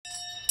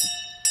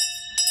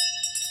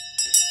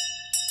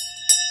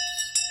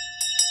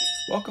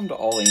Welcome to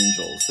All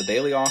Angels, the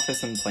daily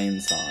office and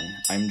plain song.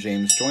 I'm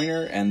James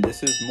Joyner, and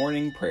this is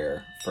morning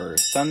prayer for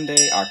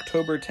Sunday,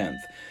 October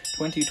 10th,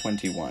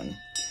 2021.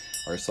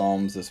 Our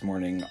psalms this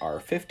morning are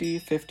 50,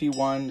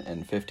 51,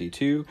 and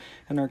 52,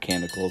 and our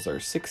canticles are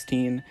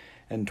 16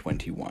 and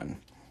 21.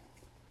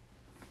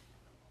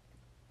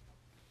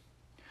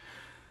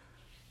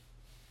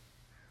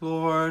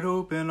 Lord,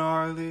 open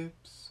our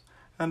lips,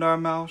 and our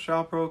mouth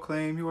shall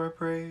proclaim your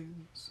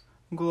praise.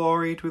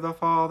 Glory to the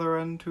Father,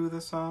 and to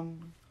the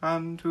Son,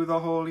 and to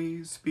the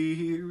Holy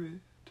Spirit,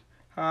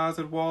 as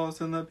it was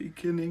in the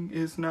beginning,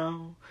 is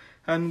now,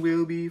 and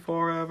will be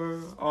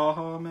forever.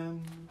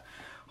 Amen.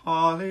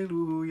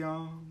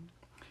 Alleluia.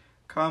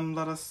 Come,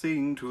 let us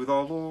sing to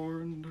the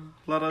Lord.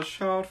 Let us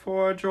shout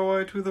for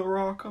joy to the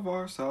rock of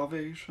our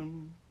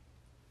salvation.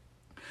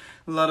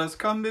 Let us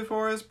come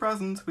before his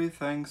presence with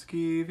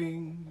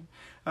thanksgiving,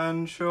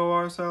 and show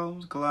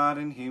ourselves glad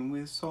in him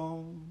with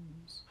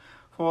psalms.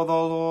 For the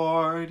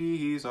Lord,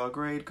 he is a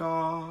great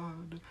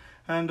God,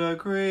 and a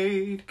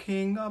great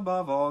King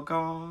above all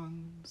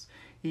gods.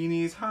 In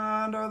his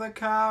hand are the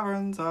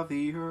caverns of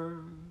the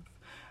earth,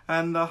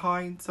 and the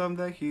heights of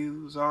the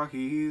hills are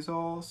his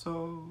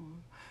also.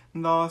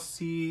 The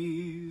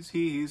sea is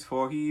his,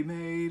 for he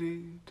made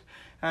it,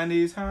 and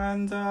his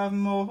hands have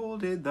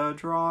molded the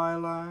dry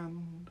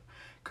land.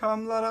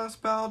 Come, let us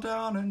bow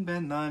down and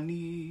bend the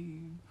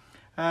knee,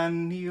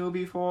 and kneel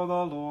before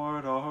the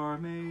Lord our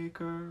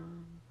Maker.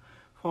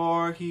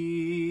 For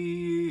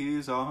he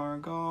is our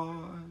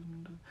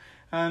God,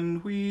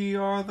 and we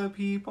are the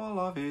people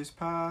of his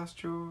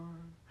pasture,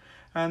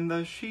 and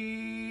the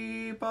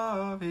sheep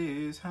of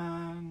his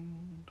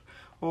hand.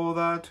 Oh,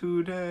 that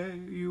today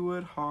you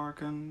would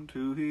hearken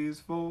to his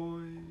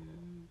voice.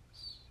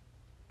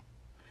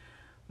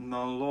 The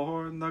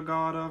Lord, the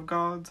God of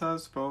gods,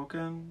 has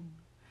spoken.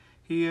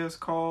 He has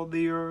called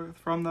the earth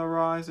from the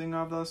rising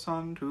of the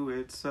sun to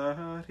its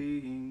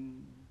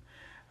setting.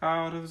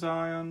 Out of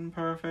Zion,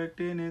 perfect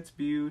in its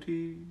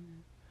beauty,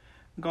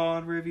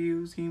 God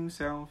reveals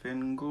himself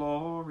in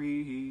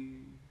glory.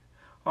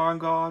 Our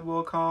God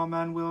will come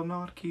and will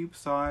not keep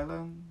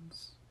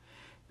silence.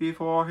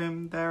 Before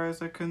him there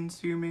is a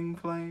consuming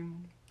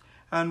flame,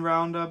 and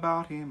round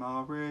about him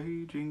a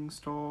raging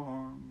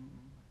storm.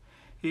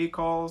 He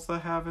calls the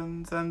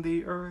heavens and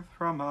the earth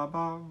from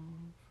above,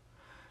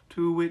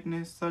 to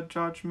witness the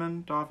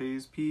judgment of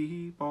his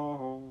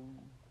people.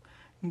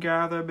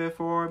 Gather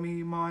before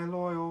me my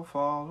loyal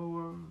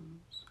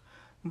followers,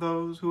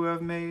 those who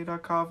have made a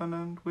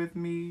covenant with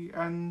me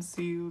and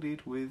sealed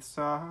it with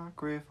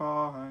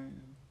sacrifice.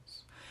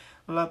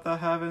 Let the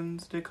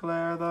heavens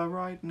declare the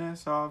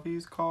rightness of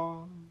his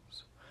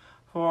cause,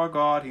 for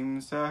God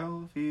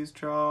himself is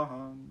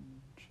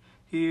judge.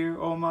 Hear,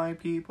 O my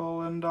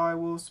people, and I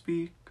will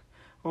speak.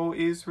 O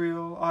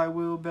Israel, I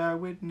will bear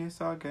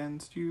witness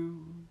against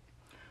you.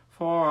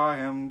 For I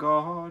am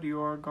God,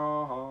 your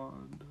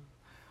God.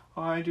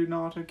 I do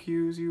not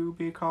accuse you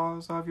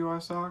because of your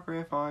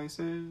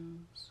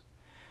sacrifices.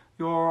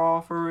 Your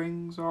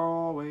offerings are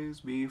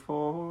always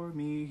before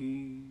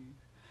me.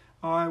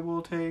 I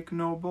will take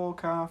no bull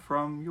calf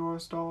from your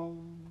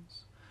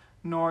stalls,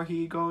 nor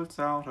he-goats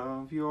out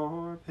of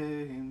your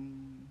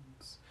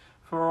pens.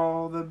 For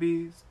all the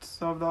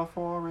beasts of the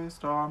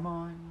forest are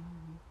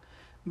mine,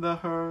 the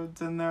herds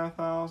and their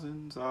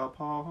thousands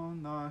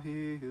upon the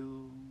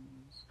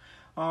hills.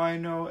 I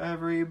know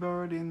every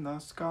bird in the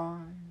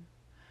sky,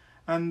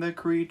 and the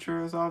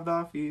creatures of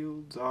the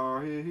fields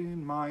are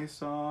in my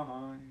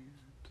sight.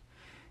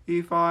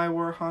 If I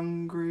were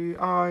hungry,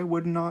 I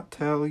would not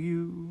tell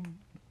you,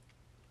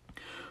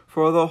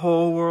 for the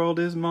whole world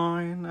is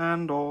mine,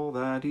 and all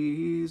that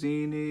is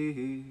in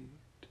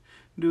it.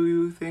 Do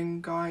you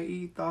think I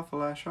eat the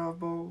flesh of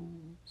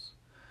bulls,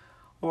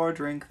 or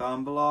drink the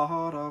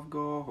blood of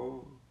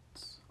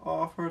goats?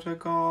 Offer to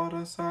God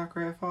a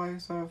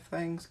sacrifice of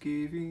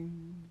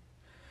thanksgiving,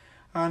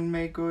 and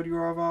make good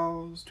your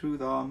vows to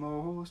the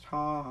Most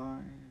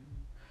High.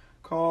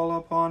 Call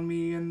upon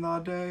me in the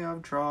day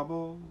of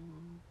trouble.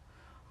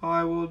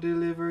 I will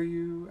deliver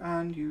you,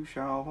 and you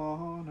shall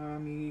honor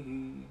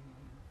me.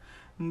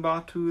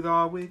 But to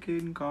the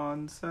wicked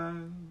God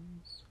says,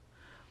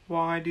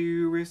 why do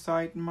you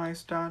recite my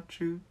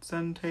statutes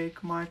and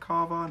take my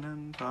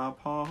covenant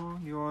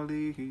upon your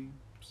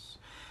lips?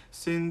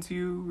 Since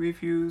you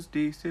refuse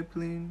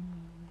discipline,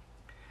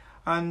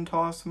 and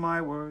toss my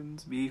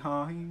words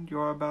behind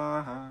your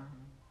back.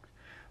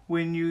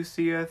 When you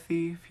see a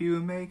thief, you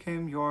make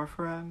him your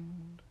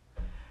friend,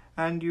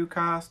 and you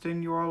cast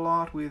in your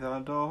lot with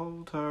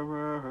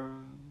adulterers.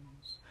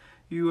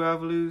 You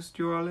have loosed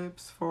your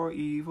lips for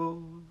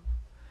evil,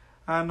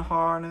 and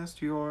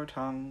harnessed your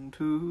tongue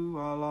to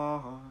a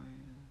lie.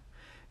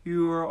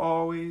 You are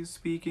always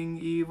speaking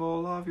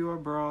evil of your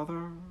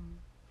brother,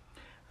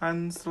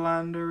 and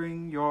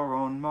slandering your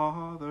own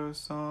mother's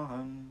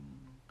son.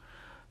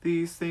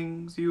 These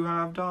things you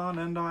have done,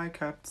 and I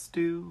kept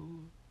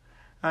still,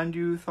 and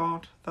you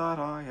thought that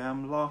I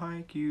am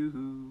like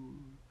you.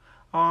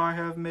 I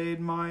have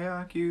made my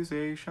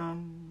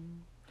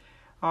accusation.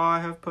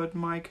 I have put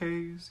my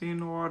case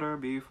in order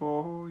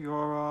before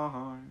your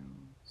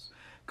eyes.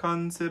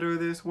 Consider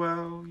this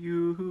well,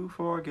 you who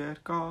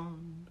forget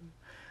God,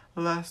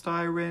 lest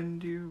I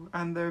rend you,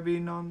 and there be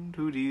none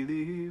to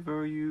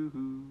deliver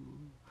you.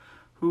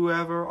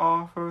 Whoever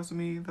offers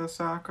me the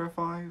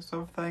sacrifice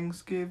of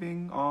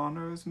thanksgiving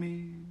honors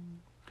me.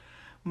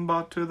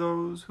 But to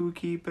those who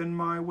keep in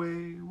my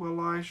way will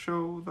I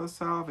show the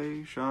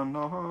salvation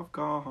of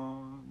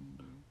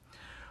God.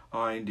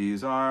 I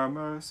desire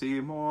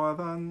mercy more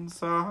than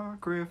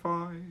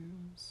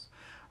sacrifice,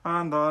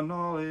 and the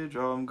knowledge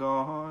of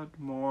God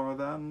more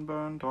than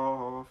burnt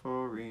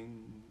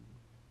offerings.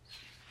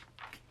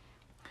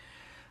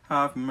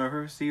 Have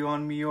mercy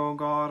on me, O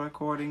God,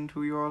 according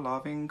to your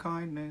loving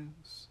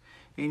kindness.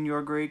 In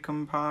your great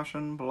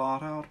compassion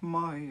blot out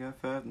my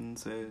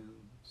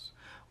offenses.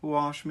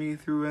 Wash me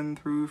through and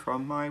through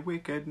from my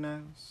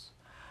wickedness,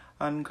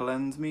 and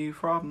cleanse me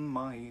from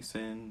my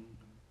sin.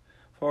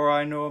 For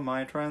I know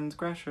my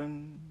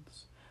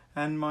transgressions,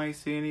 and my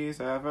sin is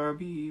ever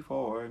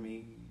before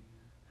me.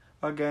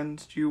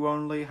 Against you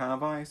only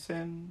have I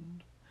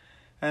sinned,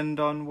 and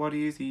done what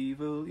is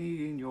evil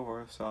in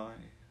your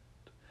sight.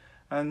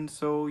 And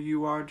so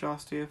you are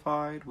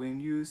justified when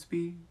you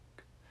speak,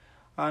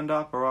 and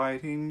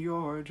upright in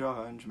your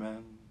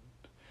judgment.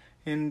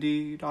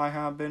 Indeed, I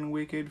have been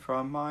wicked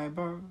from my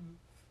birth,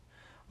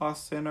 a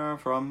sinner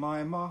from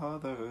my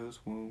mother's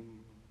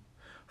womb.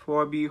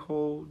 For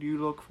behold, you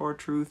look for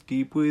truth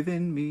deep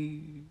within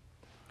me,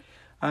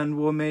 and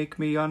will make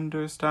me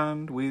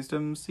understand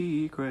wisdom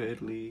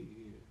secretly.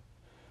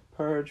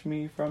 Purge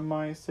me from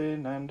my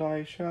sin, and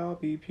I shall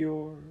be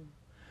pure.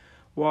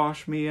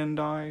 Wash me, and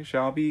I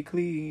shall be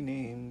clean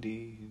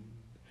indeed.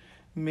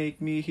 Make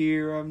me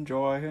hear of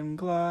joy and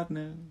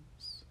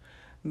gladness,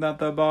 that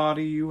the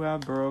body you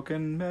have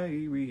broken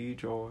may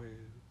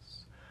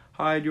rejoice.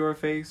 Hide your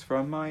face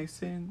from my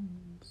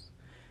sins,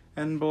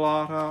 and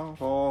blot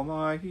out all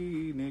my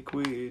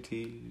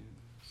iniquities.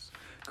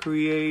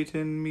 Create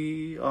in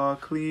me a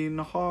clean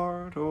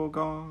heart, O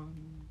God,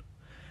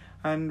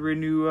 and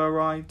renew a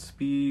right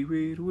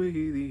spirit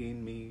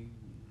within me.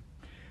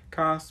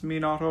 Cast me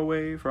not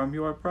away from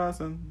your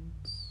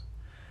presence,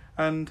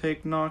 and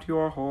take not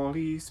your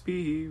Holy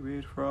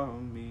Spirit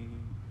from me.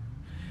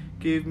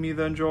 Give me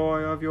the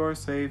joy of your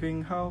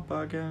saving help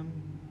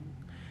again,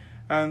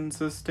 and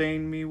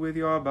sustain me with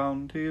your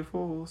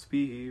bountiful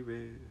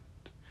Spirit.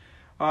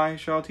 I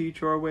shall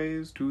teach your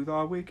ways to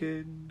the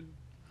wicked,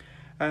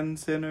 and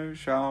sinners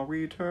shall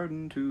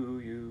return to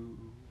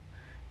you.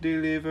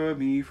 Deliver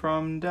me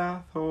from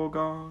death, O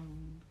God,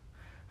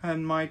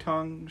 and my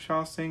tongue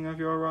shall sing of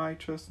your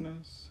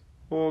righteousness,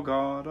 O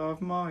God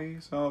of my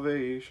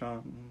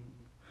salvation.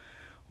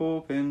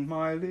 Open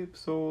my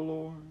lips, O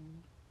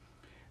Lord,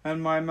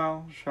 and my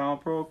mouth shall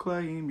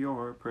proclaim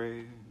your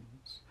praise.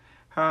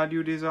 Had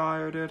you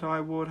desired it, I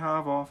would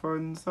have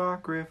offered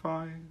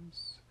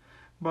sacrifice,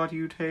 but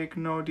you take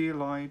no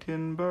delight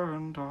in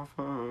burnt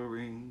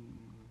offerings.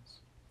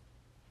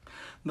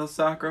 The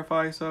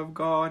sacrifice of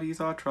God is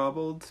a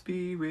troubled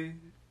spirit.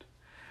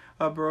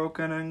 A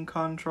broken and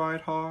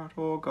contrite heart,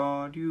 O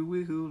God, you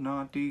will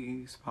not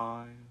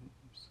despise.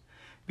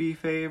 Be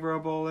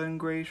favorable and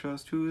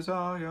gracious to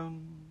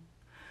Zion,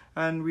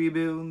 and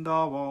rebuild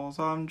the walls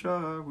of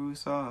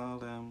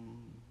Jerusalem.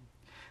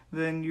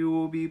 Then you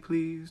will be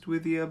pleased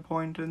with the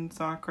appointed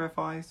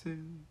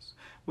sacrifices,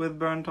 with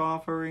burnt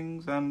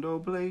offerings and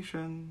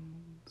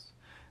oblations.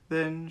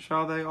 Then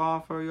shall they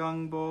offer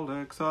young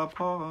bullocks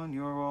upon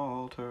your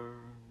altar.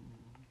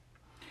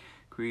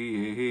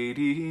 Create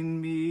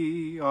in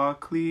me a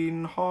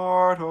clean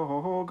heart,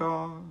 O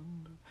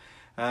God,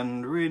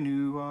 and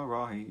renew a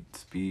right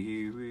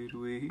spirit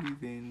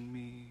within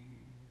me.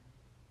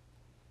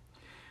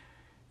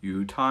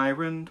 You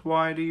tyrant,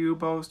 why do you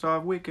boast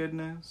of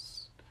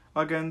wickedness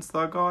against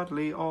the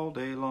godly all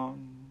day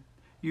long?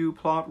 You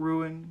plot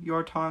ruin,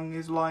 your tongue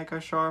is like a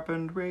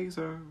sharpened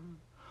razor.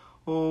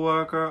 O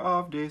worker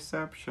of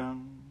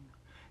deception,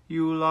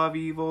 you love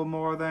evil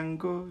more than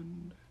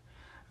good,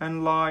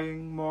 and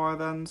lying more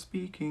than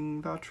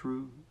speaking the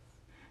truth.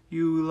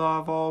 You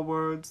love all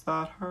words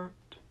that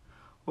hurt,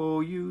 O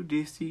you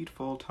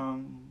deceitful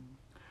tongue.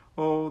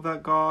 O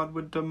that God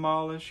would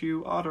demolish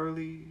you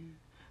utterly,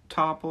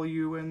 topple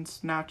you and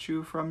snatch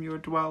you from your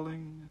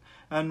dwelling,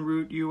 and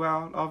root you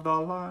out of the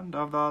land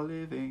of the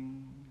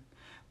living.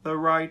 The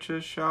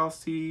righteous shall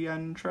see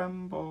and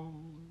tremble,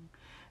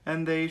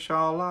 and they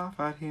shall laugh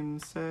at him,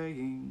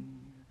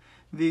 saying,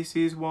 This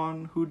is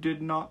one who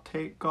did not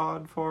take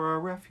God for a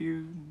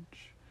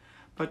refuge,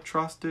 but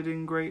trusted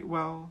in great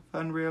wealth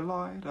and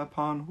relied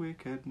upon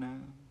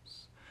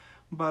wickedness.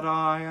 But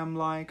I am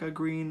like a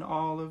green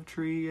olive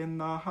tree in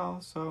the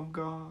house of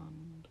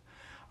God.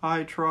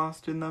 I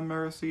trust in the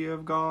mercy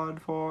of God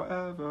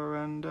forever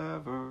and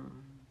ever.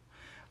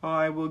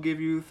 I will give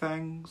you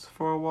thanks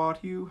for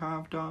what you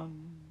have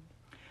done,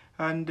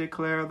 and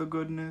declare the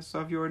goodness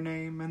of your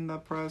name in the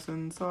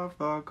presence of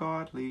the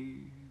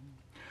godly.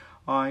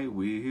 I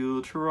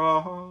will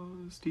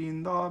trust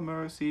in the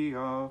mercy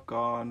of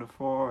God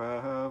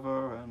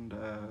forever and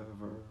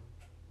ever.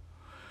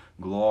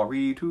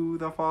 Glory to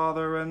the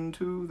Father, and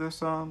to the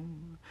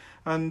Son,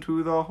 and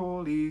to the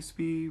Holy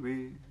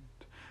Spirit,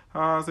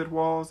 as it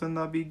was in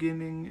the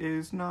beginning,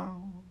 is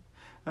now,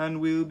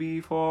 and will be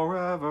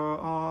forever.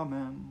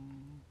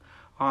 Amen.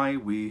 I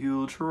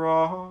will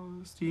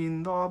trust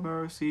in the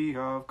mercy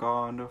of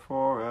God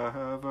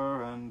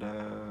forever and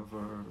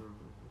ever.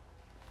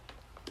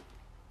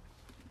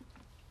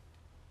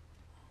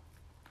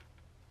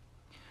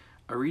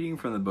 A reading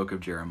from the book of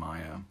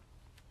Jeremiah.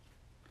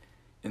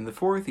 In the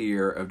 4th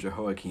year of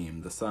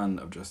Jehoiakim, the son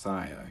of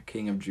Josiah,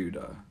 king of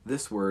Judah,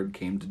 this word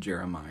came to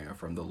Jeremiah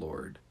from the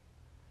Lord.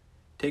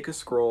 Take a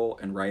scroll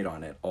and write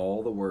on it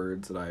all the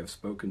words that I have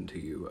spoken to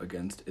you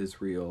against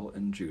Israel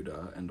and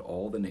Judah and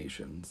all the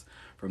nations,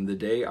 from the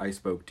day I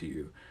spoke to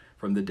you,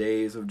 from the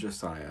days of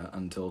Josiah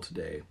until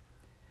today.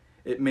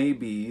 It may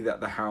be that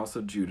the house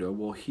of Judah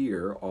will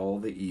hear all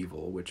the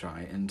evil which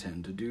I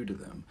intend to do to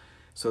them,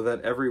 so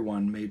that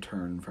everyone may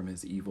turn from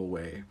his evil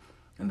way,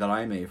 and that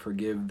I may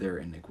forgive their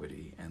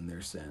iniquity and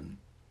their sin.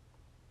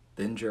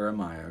 Then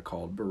Jeremiah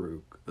called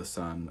Baruch, the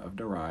son of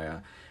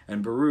Neriah,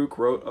 and Baruch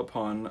wrote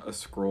upon a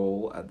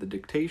scroll at the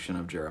dictation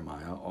of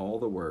Jeremiah all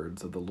the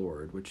words of the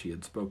Lord which he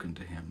had spoken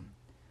to him.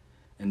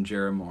 And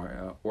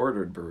Jeremiah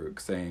ordered Baruch,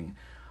 saying,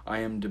 I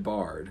am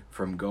debarred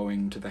from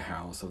going to the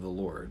house of the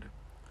Lord,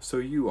 so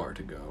you are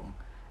to go.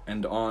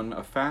 And on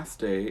a fast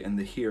day, in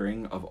the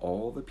hearing of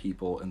all the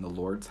people in the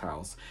Lord's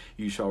house,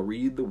 you shall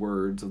read the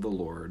words of the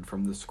Lord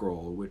from the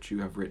scroll which you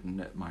have written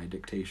at my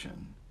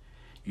dictation.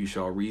 You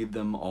shall read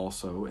them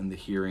also in the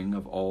hearing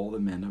of all the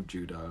men of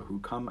Judah who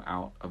come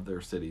out of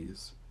their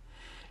cities.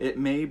 It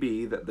may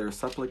be that their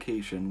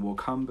supplication will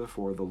come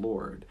before the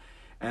Lord,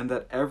 and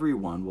that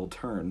everyone will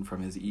turn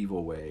from his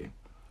evil way.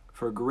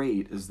 For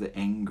great is the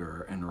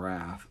anger and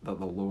wrath that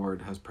the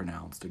Lord has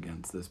pronounced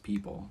against this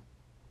people.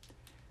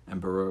 And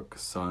Baruch,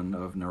 son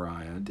of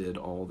Neriah, did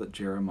all that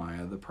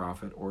Jeremiah the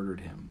prophet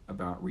ordered him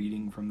about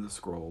reading from the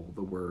scroll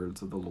the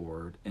words of the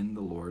Lord in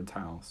the Lord's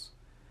house.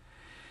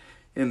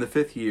 In the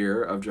 5th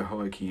year of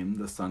Jehoiakim,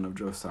 the son of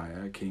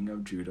Josiah, king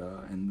of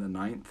Judah, in the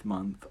 9th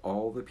month,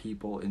 all the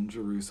people in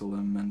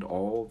Jerusalem and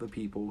all the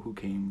people who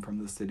came from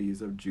the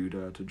cities of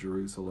Judah to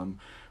Jerusalem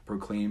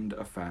proclaimed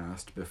a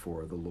fast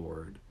before the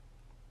Lord.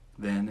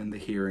 Then, in the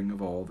hearing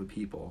of all the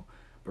people,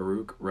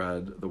 Baruch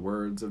read the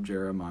words of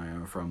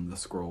Jeremiah from the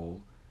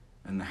scroll,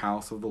 in the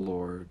house of the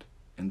Lord,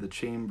 in the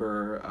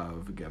chamber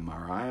of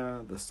Gemariah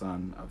the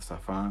son of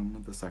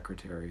Shaphan the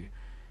secretary,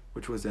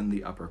 which was in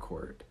the upper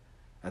court,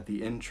 at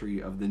the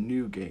entry of the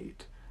new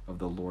gate of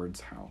the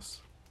Lord's house.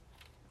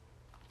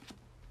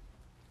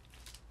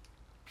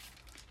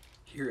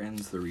 Here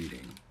ends the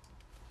reading.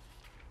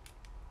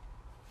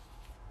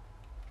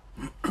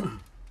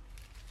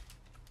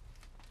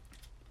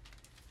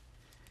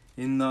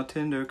 In the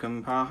tender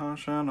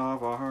compassion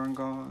of our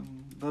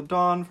God, the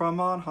dawn from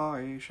on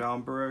high shall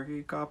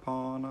break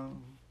upon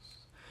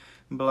us.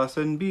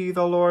 Blessed be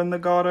the Lord, the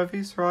God of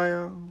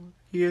Israel.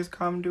 He has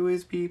come to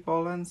his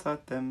people and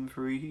set them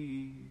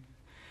free.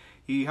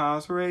 He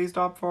has raised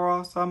up for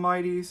us a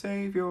mighty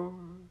Savior,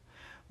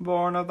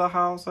 born of the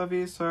house of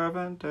his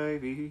servant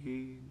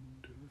David.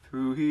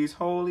 Through his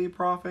holy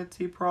prophets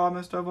he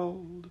promised of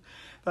old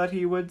that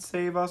he would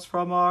save us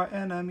from our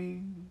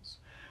enemies,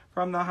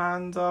 from the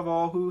hands of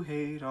all who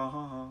hate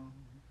us.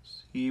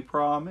 He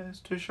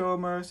promised to show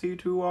mercy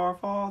to our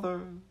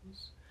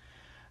fathers,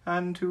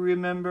 and to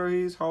remember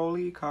his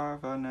holy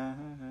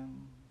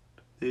covenant.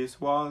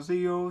 This was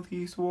the oath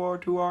he swore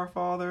to our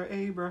father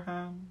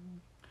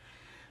Abraham,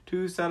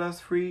 to set us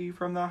free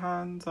from the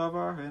hands of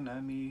our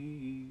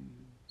enemies,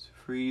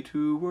 free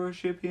to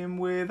worship him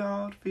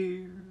without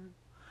fear,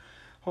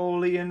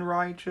 holy and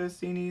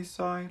righteous in his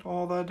sight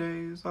all the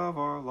days of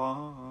our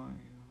life.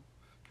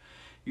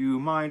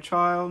 You, my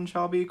child,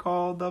 shall be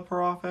called the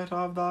prophet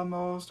of the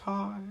Most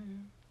High,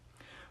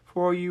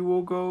 for you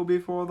will go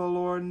before the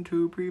Lord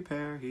to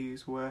prepare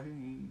his way,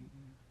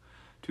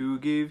 to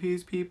give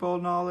his people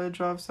knowledge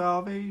of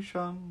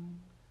salvation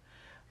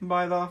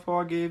by the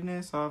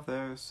forgiveness of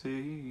their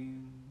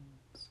sins.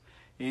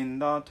 In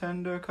the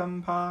tender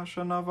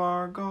compassion of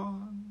our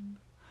God,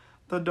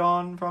 the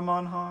dawn from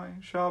on high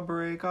shall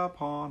break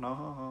upon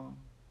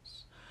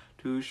us,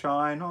 to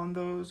shine on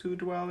those who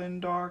dwell in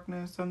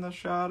darkness and the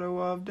shadow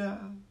of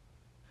death,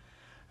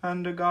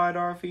 and to guide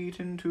our feet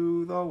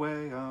into the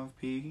way of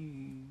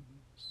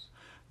peace.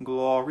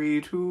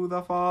 Glory to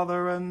the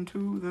Father, and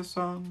to the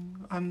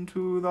Son, and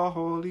to the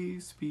Holy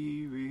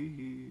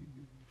Spirit,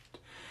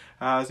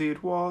 as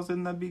it was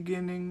in the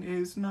beginning,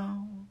 is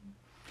now,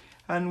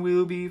 and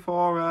will be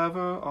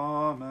forever.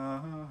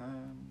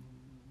 Amen.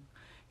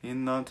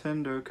 In the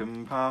tender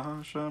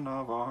compassion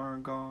of our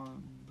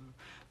God,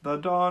 the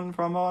dawn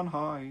from on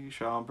high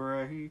shall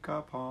break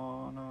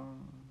upon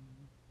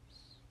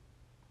us.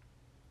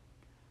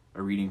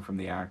 A reading from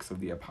the Acts of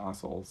the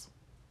Apostles.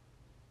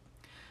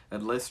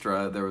 At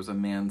Lystra there was a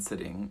man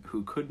sitting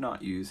who could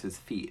not use his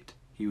feet.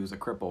 He was a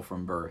cripple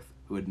from birth,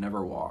 who had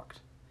never walked.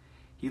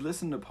 He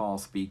listened to Paul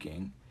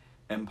speaking,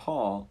 and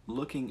Paul,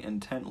 looking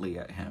intently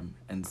at him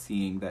and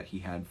seeing that he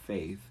had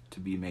faith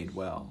to be made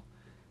well,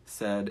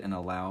 said in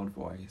a loud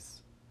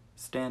voice,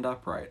 "Stand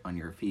upright on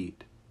your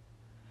feet."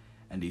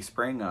 And he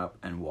sprang up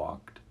and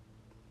walked.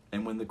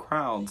 And when the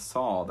crowd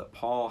saw that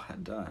Paul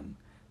had done,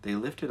 they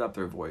lifted up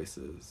their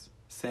voices,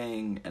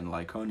 saying in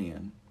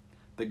Lycaonian,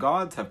 "The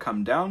gods have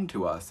come down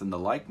to us in the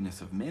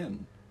likeness of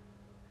men."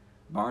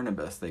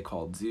 Barnabas they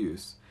called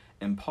Zeus,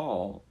 and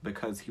Paul,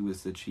 because he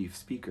was the chief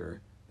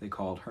speaker, they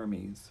called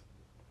Hermes.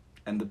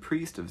 And the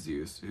priest of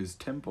Zeus, whose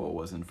temple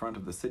was in front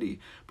of the city,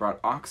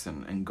 brought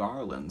oxen and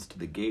garlands to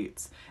the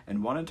gates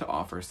and wanted to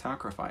offer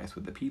sacrifice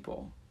with the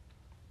people.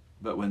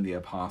 But when the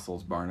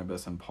apostles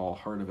Barnabas and Paul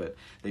heard of it,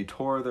 they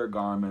tore their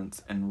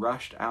garments and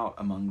rushed out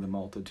among the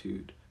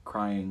multitude,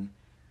 crying,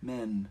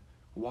 "Men,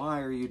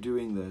 why are you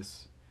doing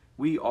this?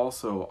 We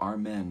also are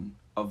men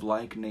of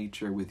like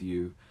nature with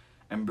you,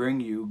 and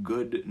bring you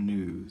good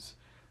news,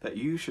 that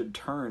you should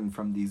turn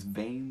from these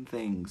vain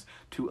things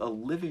to a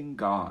living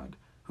God,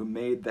 who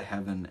made the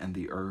heaven and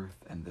the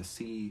earth and the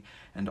sea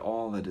and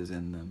all that is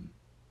in them.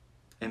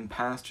 In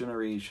past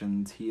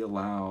generations he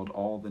allowed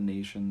all the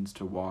nations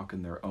to walk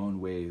in their own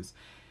ways,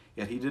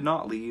 yet he did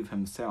not leave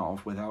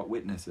himself without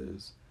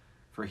witnesses.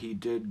 For he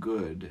did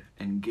good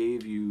and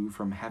gave you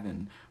from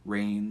heaven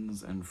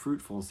rains and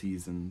fruitful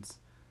seasons,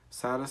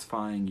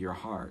 satisfying your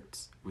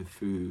hearts with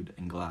food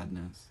and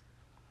gladness."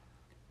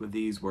 With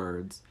these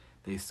words,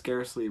 they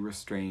scarcely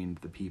restrained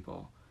the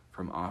people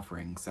from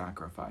offering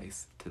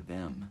sacrifice to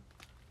them.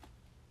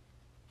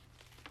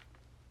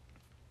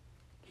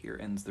 Here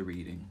ends the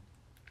reading.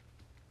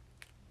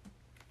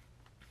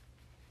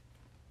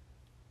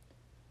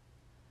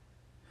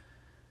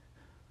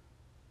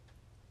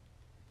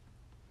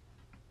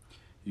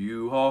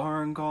 You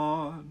are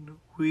God,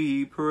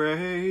 we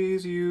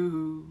praise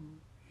you.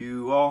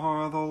 You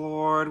are the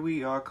Lord,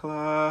 we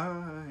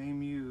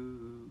acclaim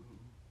you.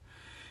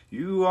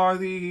 You are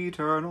the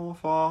eternal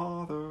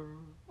Father,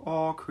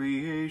 all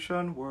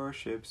creation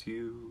worships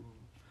you.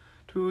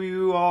 To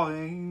you all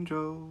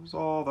angels,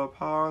 all the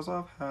powers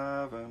of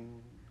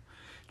heaven,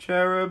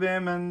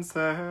 cherubim and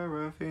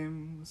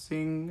seraphim,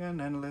 sing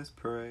an endless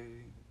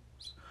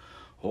praise.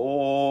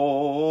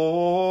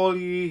 Holy,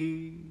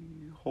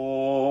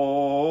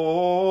 holy,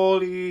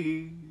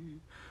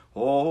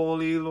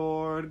 holy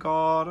Lord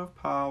God of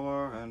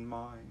power and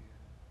might.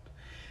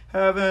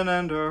 Heaven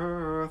and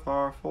earth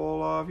are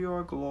full of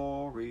your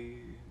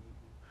glory.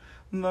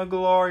 The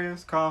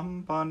glorious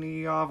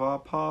company of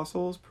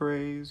apostles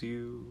praise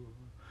you.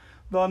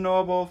 The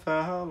noble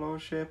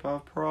fellowship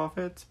of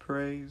prophets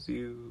praise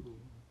you.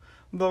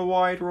 The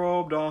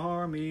white-robed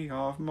army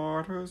of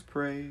martyrs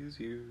praise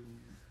you.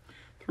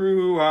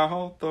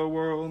 Throughout the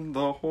world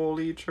the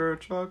Holy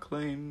Church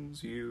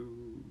acclaims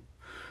you.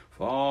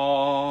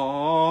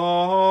 Father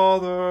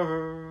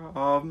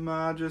of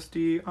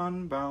majesty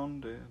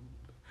unbounded,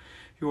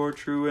 your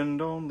true and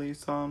only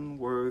Son,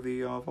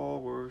 worthy of all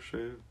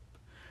worship,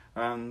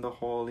 and the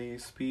Holy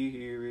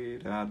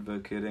Spirit,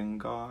 advocate and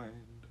guide.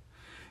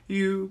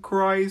 You,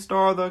 Christ,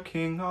 are the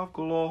King of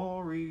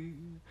glory,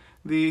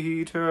 the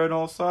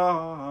eternal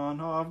Son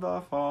of the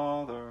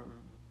Father.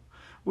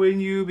 When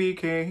you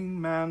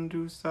became man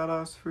to set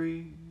us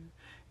free,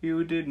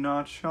 you did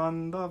not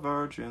shun the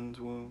Virgin's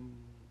womb.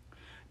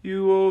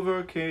 You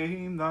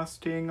overcame the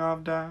sting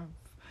of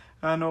death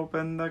and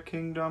opened the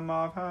kingdom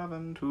of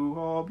heaven to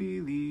all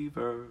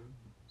believers.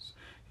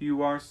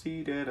 You are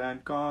seated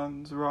at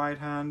God's right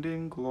hand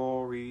in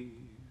glory.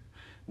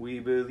 We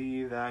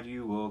believe that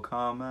you will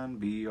come and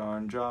be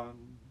our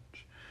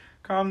judge.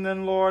 Come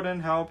then, Lord,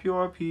 and help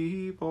your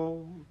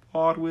people,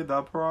 bought with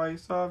the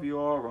price of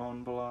your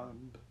own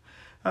blood,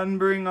 and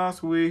bring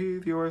us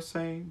with your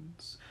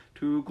saints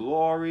to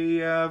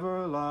glory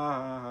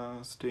everlasting.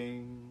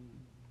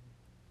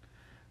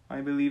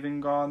 I believe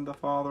in God, the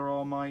Father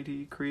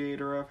Almighty,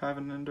 creator of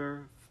heaven and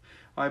earth.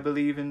 I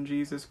believe in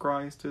Jesus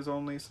Christ, his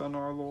only Son,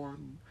 our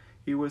Lord.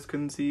 He was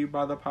conceived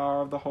by the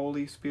power of the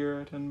Holy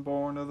Spirit and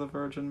born of the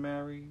Virgin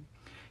Mary.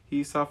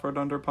 He suffered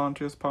under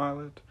Pontius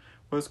Pilate,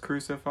 was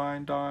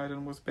crucified, died,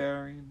 and was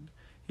buried.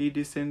 He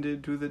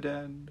descended to the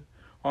dead.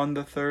 On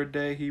the third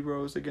day he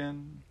rose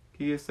again.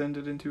 He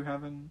ascended into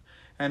heaven,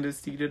 and is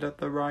seated at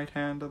the right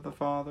hand of the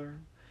Father.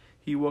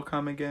 He will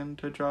come again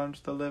to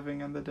judge the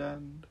living and the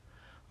dead.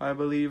 I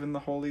believe in the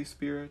Holy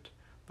Spirit,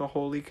 the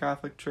Holy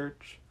Catholic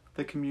Church,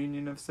 the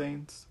communion of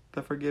saints,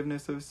 the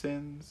forgiveness of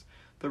sins,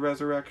 the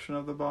resurrection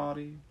of the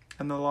body,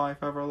 and the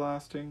life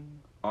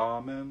everlasting.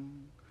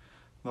 Amen.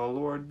 The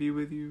Lord be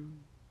with you.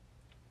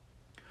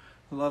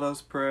 Let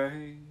us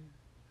pray.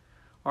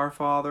 Our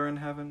Father in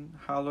heaven,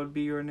 hallowed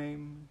be your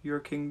name. Your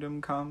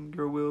kingdom come,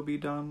 your will be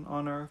done,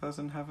 on earth as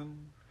in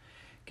heaven.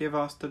 Give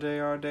us today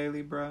our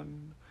daily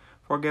bread.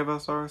 Forgive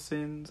us our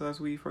sins, as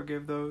we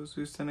forgive those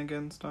who sin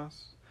against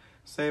us.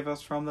 Save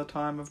us from the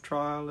time of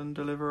trial, and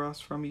deliver us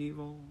from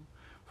evil.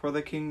 For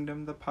the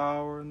kingdom, the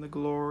power, and the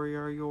glory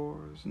are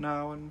yours,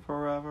 now and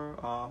forever.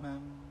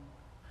 Amen.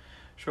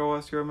 Show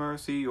us your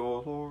mercy, O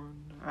Lord,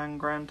 and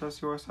grant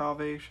us your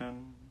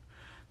salvation.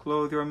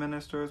 Clothe your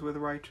ministers with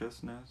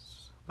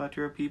righteousness. Let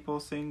your people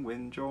sing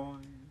with joy.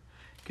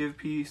 Give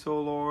peace, O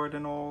Lord,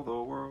 in all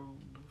the world,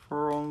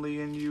 for only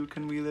in you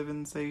can we live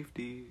in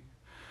safety.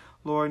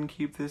 Lord,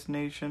 keep this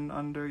nation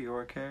under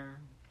your care,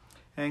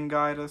 and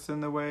guide us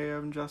in the way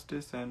of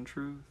justice and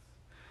truth.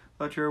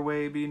 Let your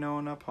way be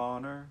known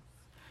upon earth,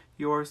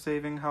 your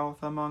saving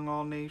health among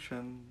all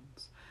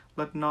nations.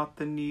 Let not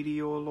the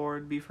needy, O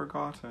Lord, be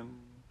forgotten,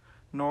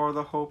 nor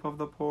the hope of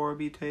the poor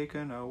be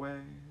taken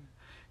away.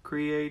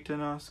 Create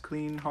in us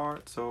clean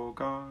hearts, O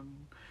God,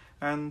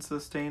 and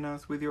sustain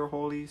us with your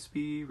Holy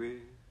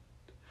Spirit.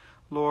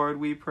 Lord,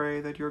 we pray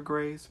that your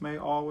grace may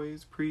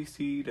always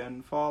precede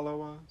and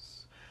follow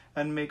us,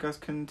 and make us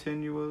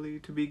continually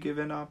to be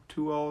given up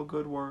to all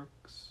good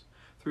works,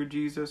 through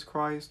Jesus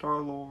Christ our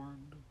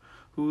Lord,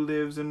 who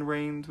lives and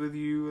reigns with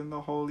you in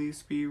the Holy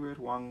Spirit,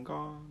 one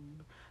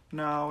God,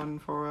 now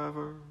and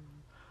forever.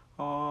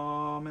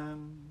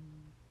 Amen.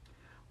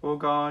 O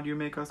God, you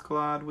make us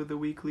glad with the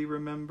weekly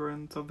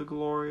remembrance of the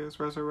glorious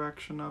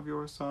resurrection of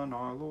your Son,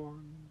 our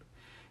Lord.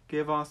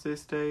 Give us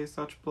this day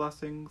such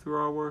blessing through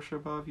our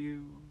worship of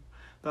you,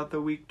 that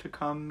the week to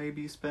come may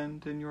be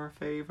spent in your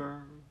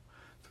favor.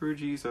 Through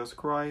Jesus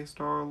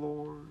Christ our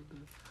Lord.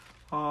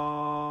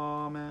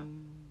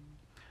 Amen.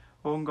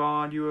 O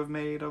God, you have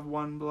made of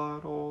one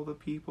blood all the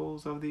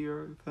peoples of the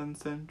earth, and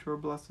sent your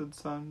blessed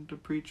Son to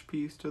preach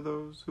peace to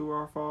those who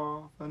are far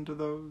off and to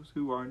those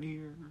who are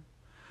near.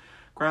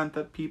 Grant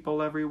that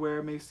people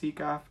everywhere may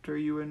seek after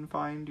you and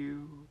find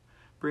you.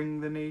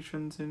 Bring the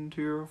nations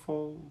into your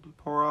fold.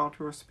 Pour out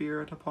your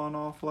Spirit upon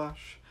all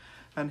flesh,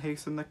 and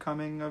hasten the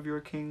coming of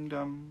your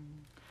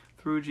kingdom.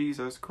 Through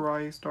Jesus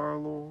Christ our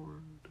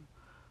Lord.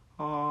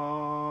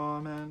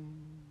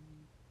 Amen.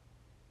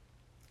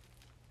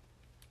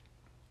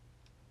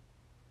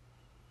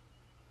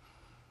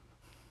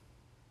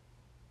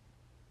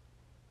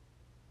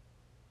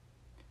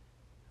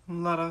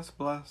 Let us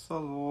bless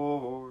the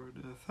Lord.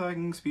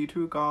 Thanks be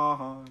to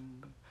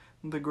God.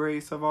 The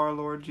grace of our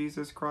Lord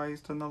Jesus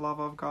Christ, and the love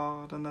of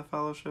God, and the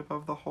fellowship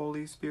of the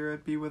Holy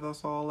Spirit be with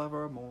us all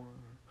evermore.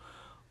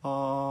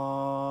 Amen.